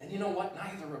 And you know what?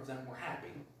 Neither of them were happy.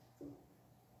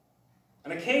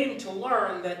 And I came to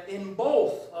learn that in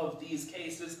both of these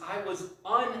cases, I was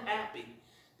unhappy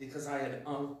because I had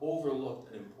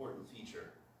overlooked an important feature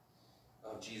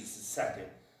of Jesus' second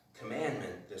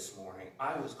commandment this morning.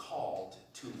 I was called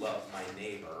to love my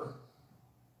neighbor,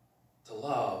 to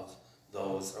love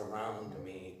those around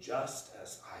me, just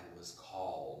as I was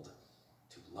called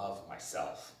to love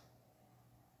myself.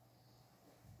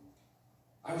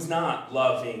 I was not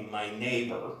loving my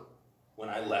neighbor when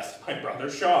I left my brother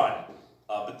Sean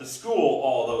up at the school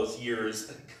all those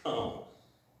years ago.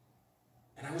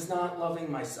 And I was not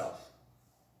loving myself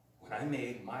when I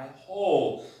made my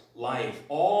whole life,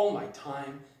 all my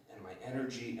time and my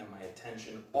energy and my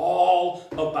attention, all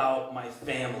about my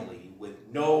family with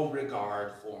no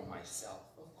regard for myself.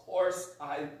 Of course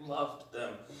I loved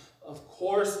them. Of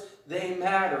course they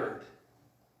mattered.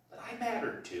 But I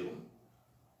mattered too.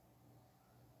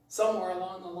 Somewhere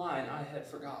along the line I had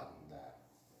forgotten that.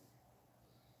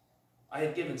 I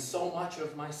had given so much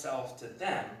of myself to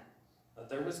them that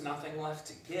there was nothing left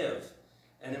to give.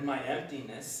 And in my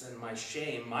emptiness and my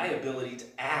shame, my ability to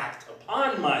act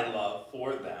upon my love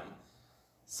for them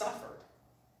suffered.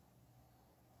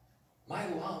 My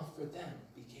love for them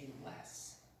became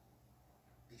less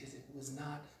because it was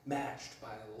not matched by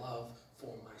a love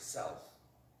for myself.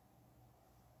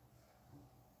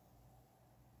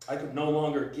 I could no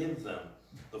longer give them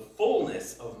the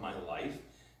fullness of my life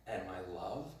and my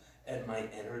love and my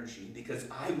energy because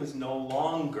I was no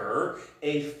longer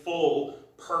a full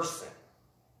person.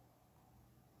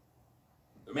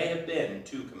 There may have been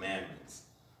 2 commandments,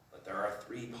 but there are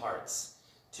 3 parts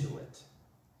to it.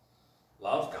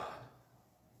 Love God,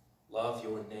 love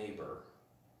your neighbor,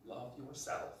 love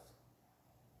yourself.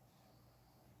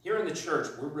 Here in the church,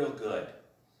 we're real good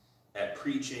at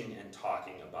preaching and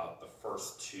talking about the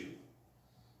first 2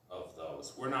 of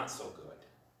those. We're not so good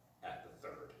at the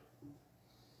third.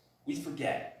 We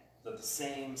forget that the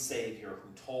same Savior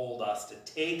who told us to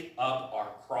take up our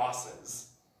crosses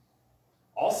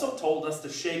also told us to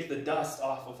shake the dust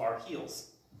off of our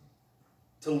heels,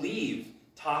 to leave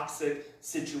toxic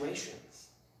situations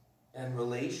and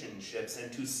relationships,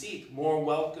 and to seek more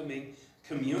welcoming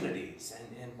communities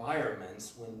and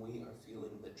environments when we are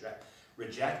feeling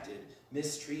rejected,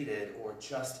 mistreated, or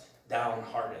just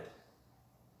downhearted.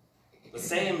 The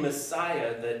same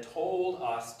Messiah that told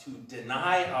us to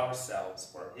deny ourselves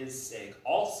for his sake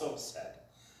also said,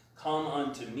 "Come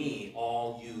unto me,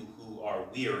 all you who are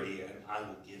weary, and I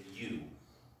will give you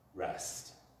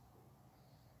rest."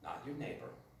 Not your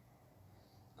neighbor,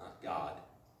 not God,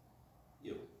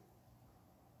 you.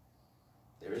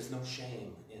 There is no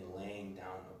shame in laying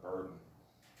down a burden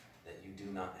that you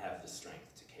do not have the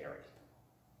strength to carry.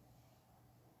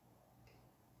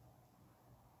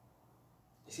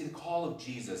 You see, the call of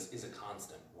Jesus is a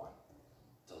constant one.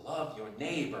 To love your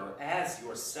neighbor as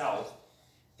yourself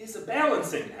is a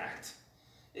balancing act.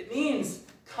 It means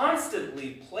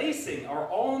constantly placing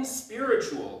our own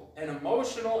spiritual and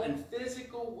emotional and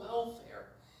physical welfare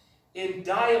in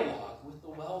dialogue with the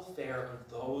welfare of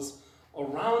those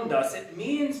around us. It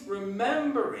means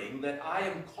remembering that I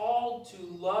am called to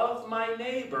love my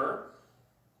neighbor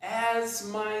as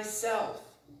myself,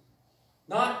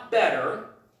 not better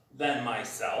than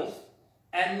myself,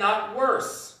 and not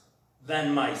worse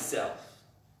than myself.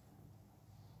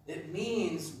 It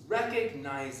means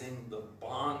recognizing the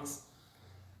bonds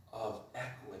of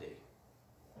equity,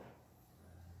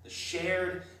 the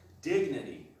shared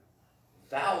dignity,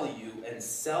 value, and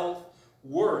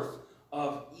self-worth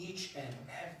of each and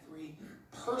every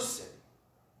person,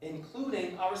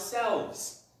 including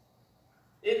ourselves.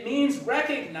 It means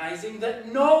recognizing that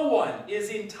no one is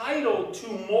entitled to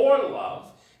more love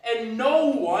and no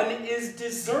one is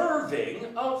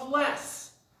deserving of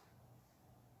less.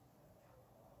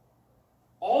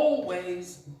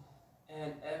 Always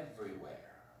and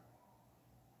everywhere.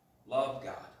 Love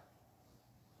God.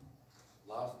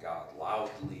 Love God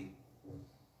loudly.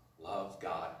 Love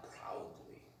God proudly.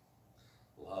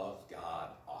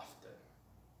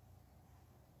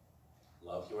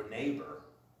 neighbor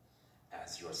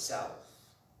as yourself.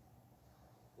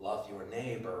 Love your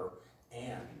neighbor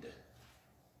and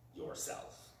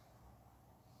yourself.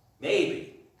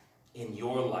 Maybe in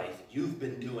your life you've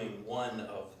been doing one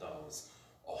of those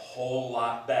a whole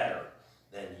lot better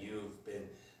than you've been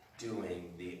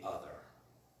doing the other.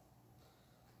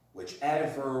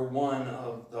 Whichever one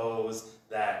of those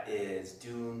that is,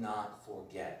 do not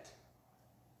forget,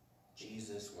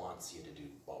 Jesus wants you to do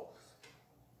both.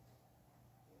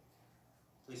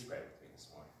 Please pray with me this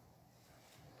morning.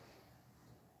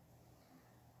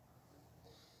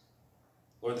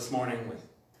 Lord, this morning we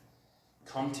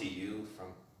come to you from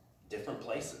different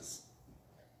places.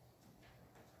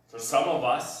 For some of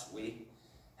us, we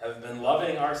have been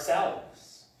loving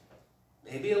ourselves,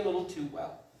 maybe a little too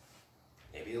well,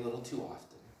 maybe a little too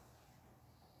often.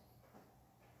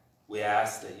 We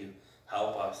ask that you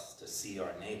help us to see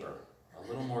our neighbor a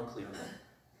little more clearly,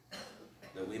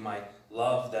 that we might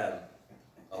love them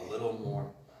a little more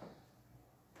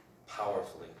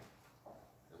powerfully,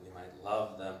 that we might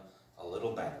love them a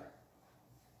little better.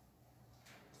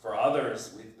 For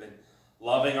others, we've been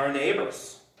loving our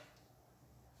neighbors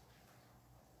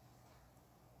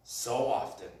so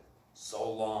often,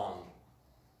 so long,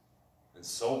 and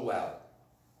so well,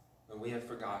 that we have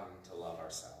forgotten to love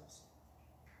ourselves.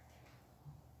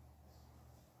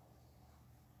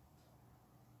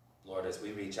 Lord, as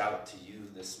we reach out to you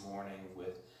this morning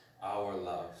with our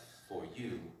love for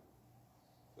you,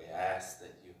 we ask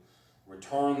that you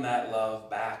return that love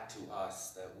back to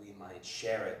us, that we might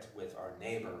share it with our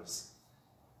neighbors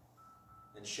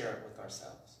and share it with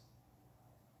ourselves.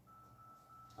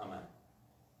 Amen.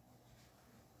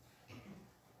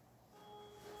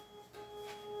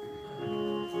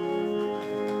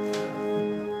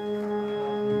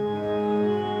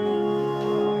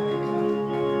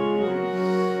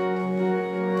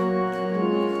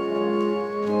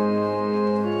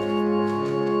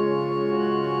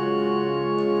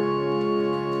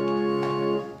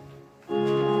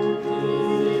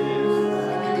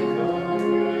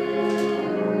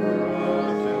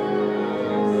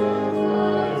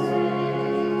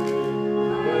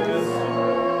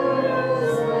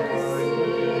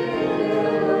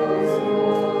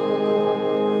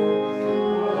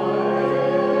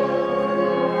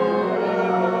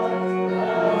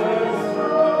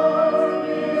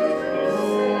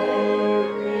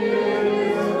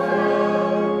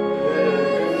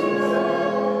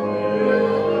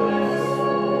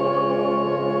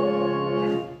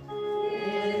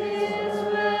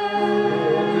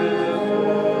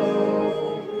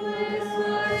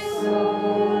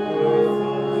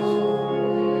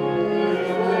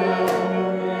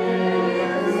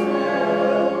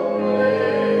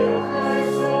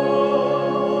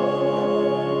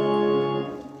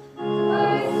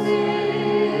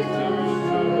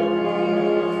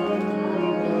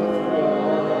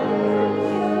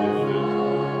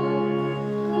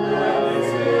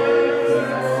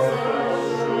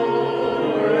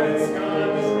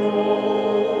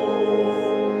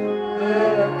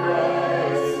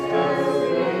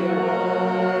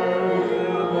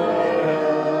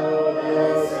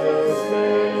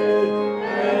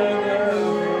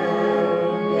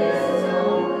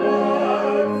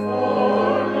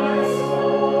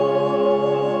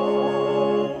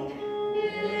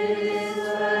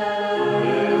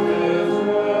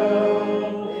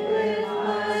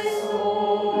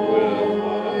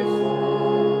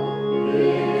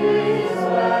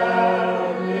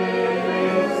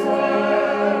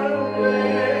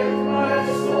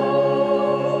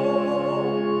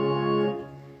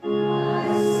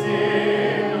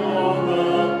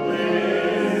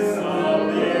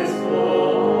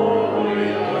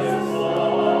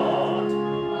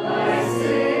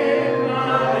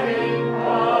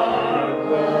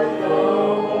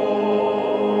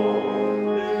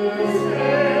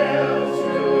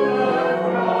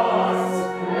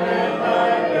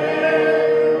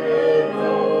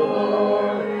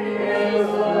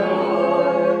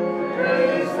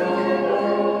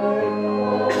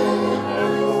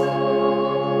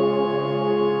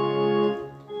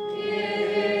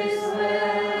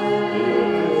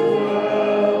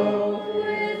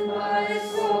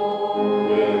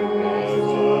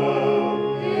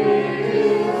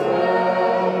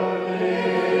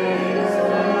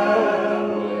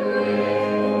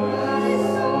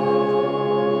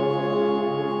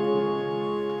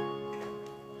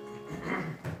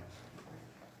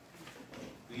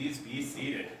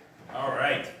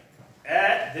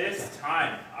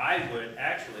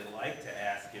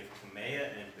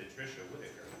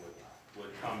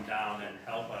 come down and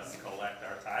help us collect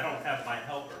our time. I don't have my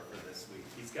helper for this week.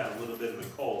 He's got a little bit of a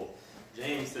cold.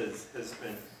 James has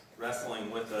been wrestling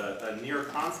with a near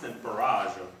constant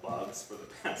barrage of bugs for the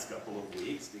past couple of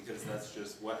weeks, because that's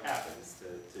just what happens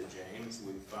to James,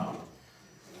 we've found.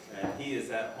 And he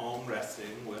is at home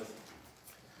resting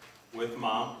with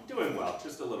mom, doing well,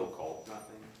 just a little cold,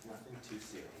 nothing too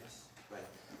serious.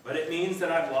 But it means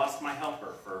that I've lost my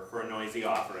helper for a noisy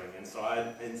offering, and so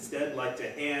I'd instead like to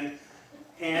hand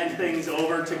things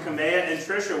over to Kamea and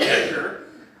Tricia Whitaker.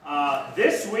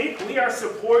 This week we are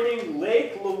supporting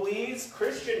Lake Louise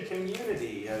Christian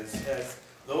Community. As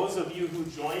those of you who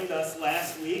joined us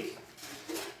last week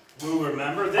will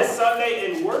remember, this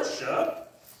Sunday in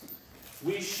worship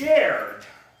we shared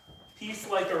Peace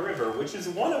Like a River, which is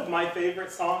one of my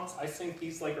favorite songs. I sing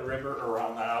Peace Like a River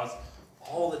around the house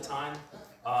all the time,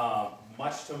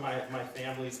 much to my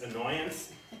family's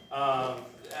annoyance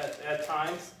at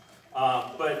times.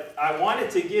 But I wanted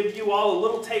to give you all a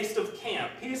little taste of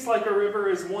camp. Peace Like a River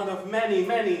is one of many,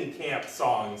 many camp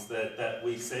songs that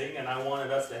we sing, and I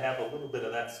wanted us to have a little bit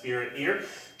of that spirit here.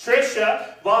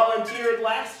 Tricia volunteered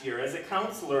last year as a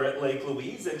counselor at Lake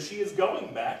Louise, and she is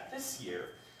going back this year.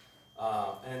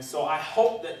 And so I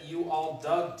hope that you all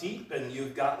dug deep and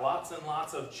you've got lots and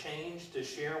lots of change to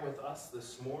share with us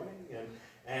this morning.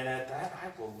 And at that,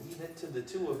 I will leave it to the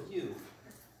two of you.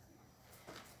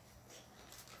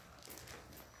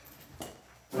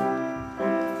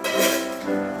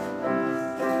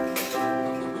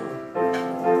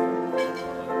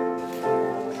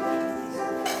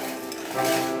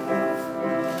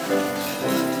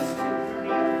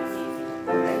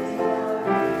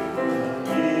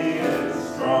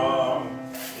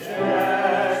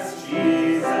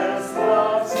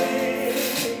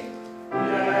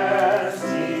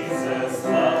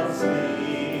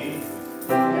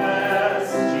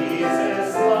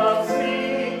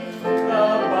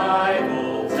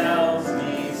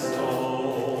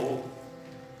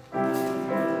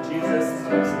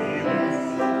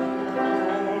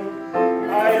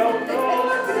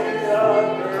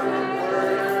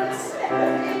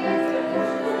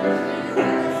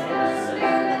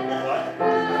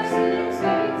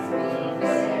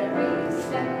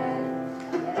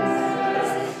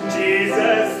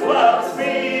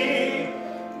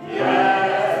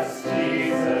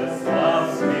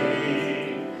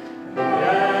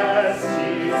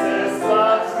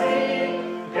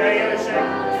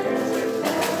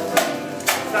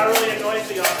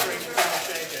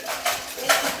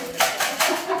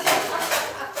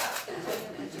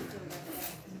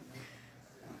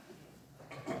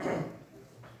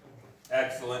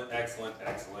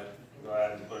 Excellent. Go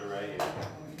ahead and put it right here.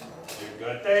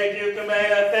 You're good. Thank you,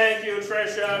 Kamea. Thank you,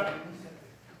 Tricia.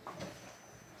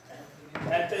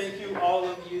 And thank you, all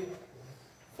of you,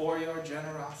 for your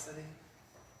generosity.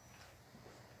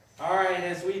 All right,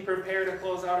 as we prepare to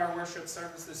close out our worship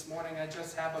service this morning, I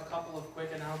just have a couple of quick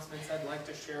announcements I'd like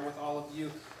to share with all of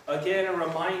you. Again, a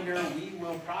reminder, we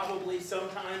will probably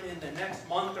sometime in the next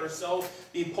month or so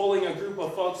be pulling a group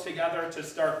of folks together to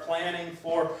start planning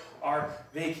for our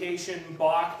vacation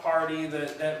block party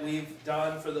that we've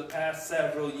done for the past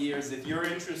several years. If you're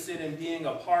interested in being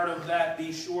a part of that,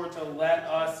 be sure to let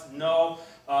us know,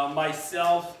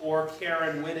 myself or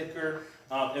Karen Whitaker,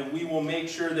 and we will make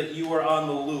sure that you are on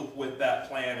the loop with that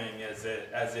planning as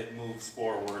it moves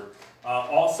forward.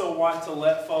 Also want to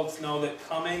let folks know that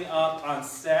coming up on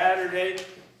Saturday,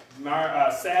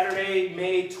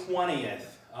 May 20th,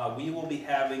 we will be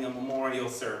having a memorial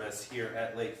service here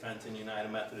at Lake Fenton United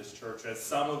Methodist Church. As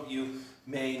some of you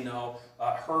may know,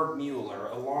 Herb Mueller,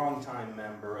 a longtime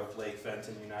member of Lake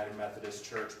Fenton United Methodist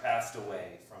Church, passed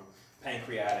away from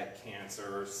pancreatic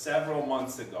cancer several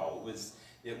months ago.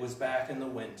 It was back in the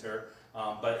winter,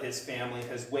 but his family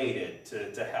has waited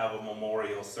to have a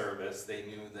memorial service. They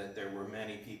knew that there were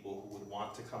many people who would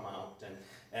want to come out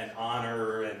and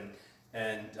honor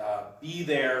and be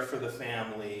there for the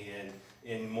family and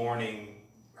in mourning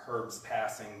Herb's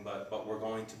passing, but we're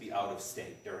going to be out of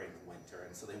state during the winter.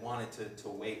 And so they wanted to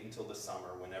wait until the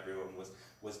summer when everyone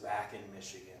was back in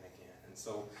Michigan again. And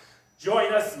so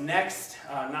join us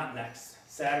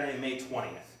Saturday, May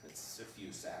 20th. It's a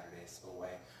few Saturdays away.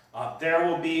 There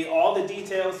will be, all the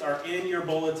details are in your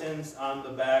bulletins on the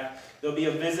back. There'll be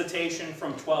a visitation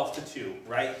from 12 to 2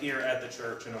 right here at the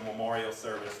church and a memorial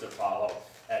service to follow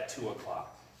at 2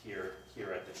 o'clock here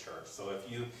at the church. So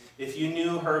if you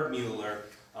knew Herb Mueller,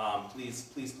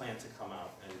 please plan to come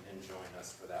out and join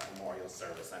us for that memorial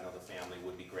service. I know the family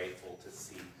would be grateful to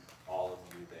see all of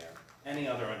you there. Any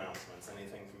other announcements?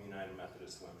 Anything from United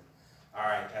Methodist Women? All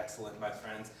right, excellent, my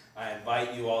friends. I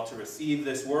invite you all to receive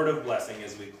this word of blessing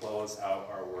as we close out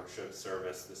our worship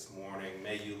service this morning.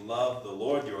 May you love the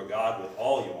Lord your God with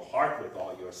all your heart, with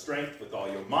all your strength, with all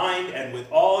your mind, and with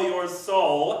all your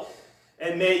soul.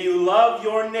 And may you love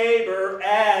your neighbor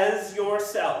as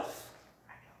yourself.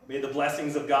 May the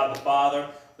blessings of God the Father,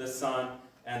 the Son,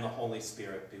 and the Holy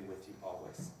Spirit be with you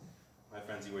always. My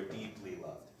friends, you are deeply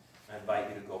loved. I invite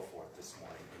you to go forth this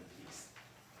morning in peace.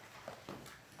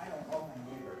 I don't love my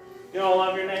neighbor. You don't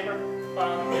love your neighbor? You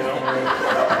know,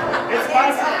 it's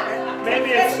possible.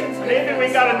 Maybe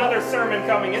we got another sermon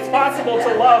coming. It's possible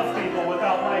to love people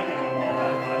without liking them.